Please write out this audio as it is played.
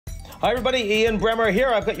Hi, everybody. Ian Bremmer here.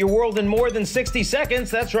 I've got your world in more than 60 seconds.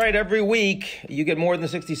 That's right. Every week, you get more than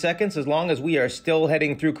 60 seconds as long as we are still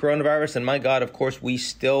heading through coronavirus. And my God, of course, we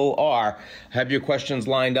still are. Have your questions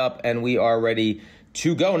lined up, and we are ready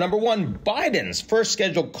to go. Number one, Biden's first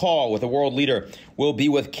scheduled call with a world leader will be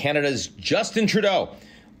with Canada's Justin Trudeau.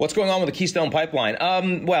 What's going on with the Keystone Pipeline?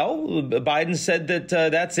 Well, Biden said that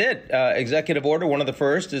that's it. Executive order, one of the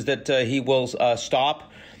first, is that he will stop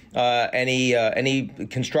any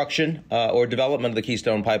construction or development of the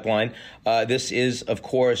Keystone Pipeline. This is, of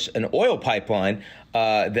course, an oil pipeline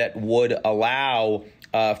that would allow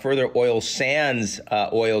further oil sands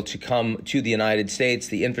oil to come to the United States.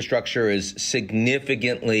 The infrastructure is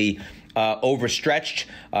significantly overstretched.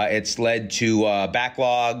 It's led to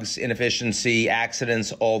backlogs, inefficiency,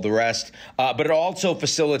 accidents, all the rest. But it also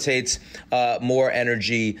facilitates more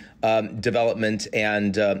energy development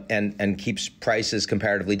and keeps prices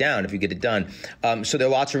comparatively down if you get it done. So there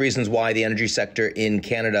are lots of reasons why the energy sector in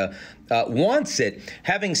Canada wants it.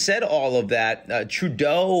 Having said all of that,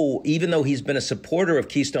 Trudeau, even though he's been a supporter of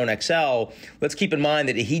Keystone XL, let's keep in mind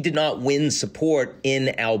that he did not win support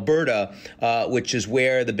in Alberta, which is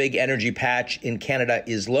where the big energy patch in Canada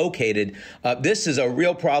is located. This is a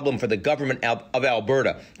real problem for the government of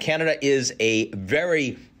Alberta. Canada is a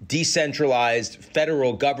very decentralized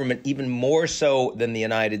federal government, even more so than the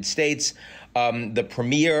United States. The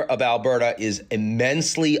premier of Alberta is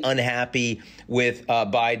immensely unhappy with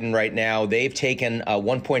Biden right now. They've taken a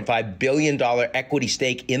 $1.5 billion equity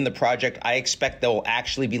stake in the project. I expect there will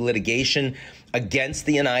actually be litigation against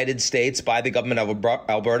the United States by the government of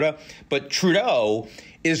Alberta. But Trudeau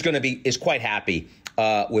is quite happy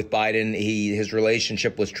with Biden. His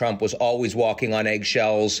relationship with Trump was always walking on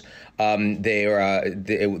eggshells. The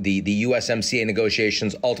USMCA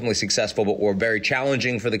negotiations ultimately successful, but were very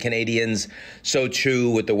challenging for the Canadians. So too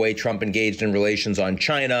with the way Trump engaged in relations on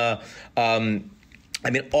China.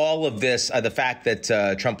 All of this, the fact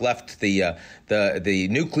that Trump left the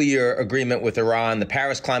nuclear agreement with Iran, the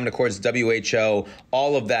Paris Climate Accords, WHO,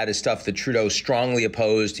 all of that is stuff that Trudeau strongly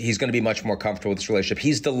opposed. He's going to be much more comfortable with this relationship.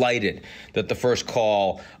 He's delighted that the first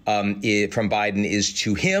call from Biden is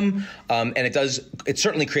to him, and it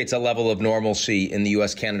certainly creates a level of normalcy in the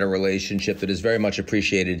U.S.-Canada relationship that is very much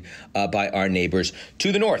appreciated by our neighbors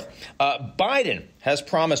to the north. Biden has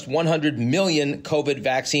promised 100 million COVID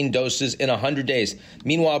vaccine doses in 100 days.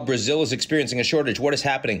 Meanwhile, Brazil is experiencing a shortage. What is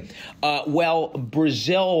happening?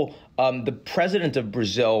 Brazil, the president of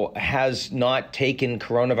Brazil has not taken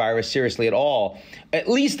coronavirus seriously at all, at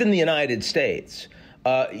least in the United States.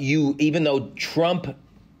 Even though Trump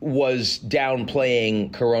was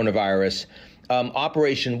downplaying coronavirus,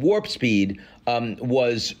 Operation Warp Speed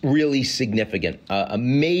was really significant, a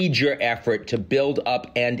major effort to build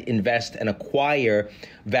up and invest and acquire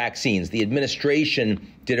vaccines. The administration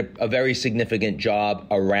did a very significant job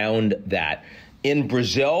around that. In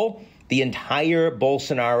Brazil, the entire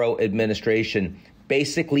Bolsonaro administration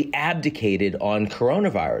basically abdicated on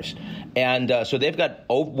coronavirus. And so they've got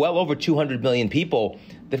well over 200 million people.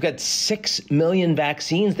 They've got 6 million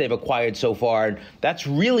vaccines they've acquired so far. And that's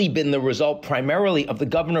really been the result primarily of the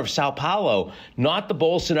governor of Sao Paulo, not the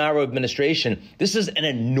Bolsonaro administration. This is an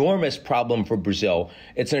enormous problem for Brazil.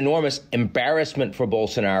 It's an enormous embarrassment for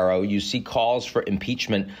Bolsonaro. You see calls for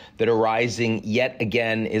impeachment that are rising yet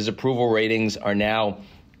again. His approval ratings are now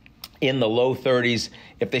in the low 30s.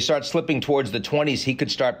 If they start slipping towards the 20s, he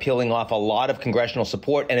could start peeling off a lot of congressional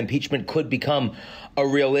support, and impeachment could become a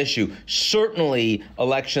real issue. Certainly,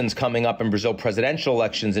 elections coming up in Brazil, presidential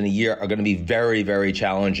elections in a year, are going to be very, very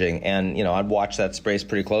challenging. And, I'd watch that space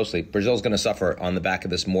pretty closely. Brazil's going to suffer on the back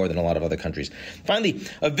of this more than a lot of other countries. Finally,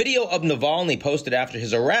 a video of Navalny posted after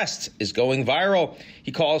his arrest is going viral.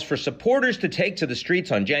 He calls for supporters to take to the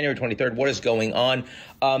streets on January 23rd. What is going on?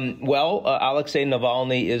 Alexei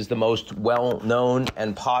Navalny is the most well-known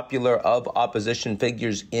and popular of opposition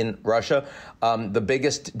figures in Russia. The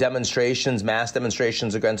biggest demonstrations, mass demonstrations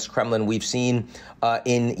against Kremlin we've seen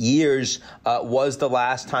in years was the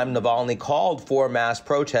last time Navalny called for mass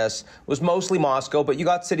protests. It was mostly Moscow, but you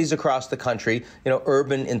got cities across the country,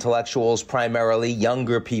 urban intellectuals primarily,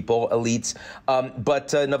 younger people, elites. But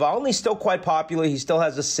Navalny's still quite popular. He still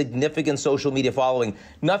has a significant social media following.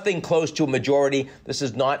 Nothing close to a majority. This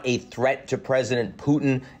is not a threat to President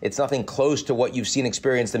Putin. It's nothing close to what you've seen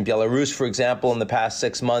experienced in Belarus, for example, in the past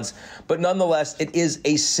 6 months. But nonetheless, it is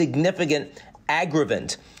a significant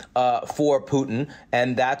aggravant for Putin,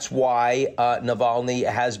 and that's why Navalny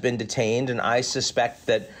has been detained. And I suspect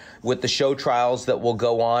that with the show trials that will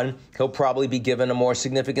go on, he'll probably be given a more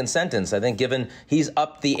significant sentence. I think given he's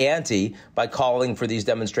upped the ante by calling for these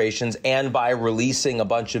demonstrations and by releasing a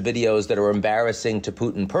bunch of videos that are embarrassing to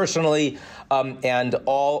Putin personally, and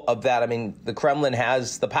all of that. I mean, the Kremlin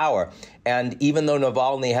has the power. And even though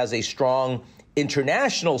Navalny has a strong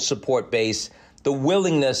international support base, the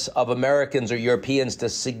willingness of Americans or Europeans to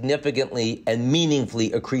significantly and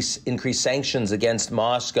meaningfully increase sanctions against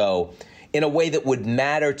Moscow in a way that would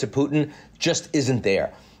matter to Putin just isn't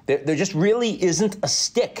there. There just really isn't a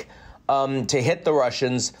stick to hit the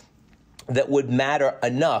Russians that would matter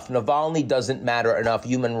enough. Navalny doesn't matter enough.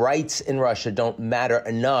 Human rights in Russia don't matter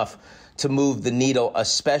enough to move the needle,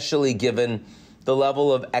 especially given the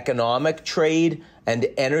level of economic trade and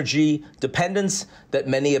energy dependence that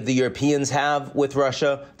many of the Europeans have with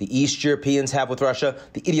Russia, the East Europeans have with Russia,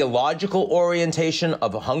 the ideological orientation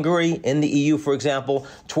of Hungary in the EU, for example,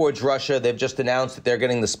 towards Russia. They've just announced that they're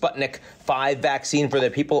getting the Sputnik 5 vaccine for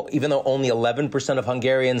their people, even though only 11% of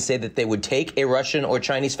Hungarians say that they would take a Russian or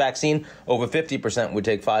Chinese vaccine. Over 50% would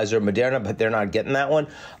take Pfizer or Moderna, but they're not getting that one.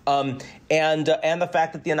 And the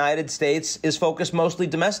fact that the United States is focused mostly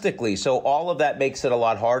domestically. So all of that makes it a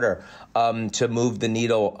lot harder to move the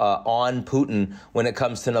needle on Putin when it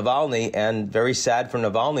comes to Navalny, and very sad for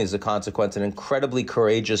Navalny as a consequence, an incredibly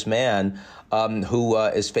courageous man who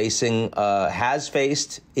is facing, has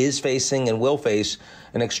faced, is facing, and will face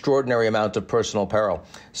an extraordinary amount of personal peril.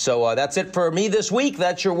 So that's it for me this week.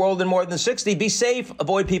 That's your World in More Than 60. Be safe.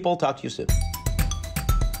 Avoid people. Talk to you soon.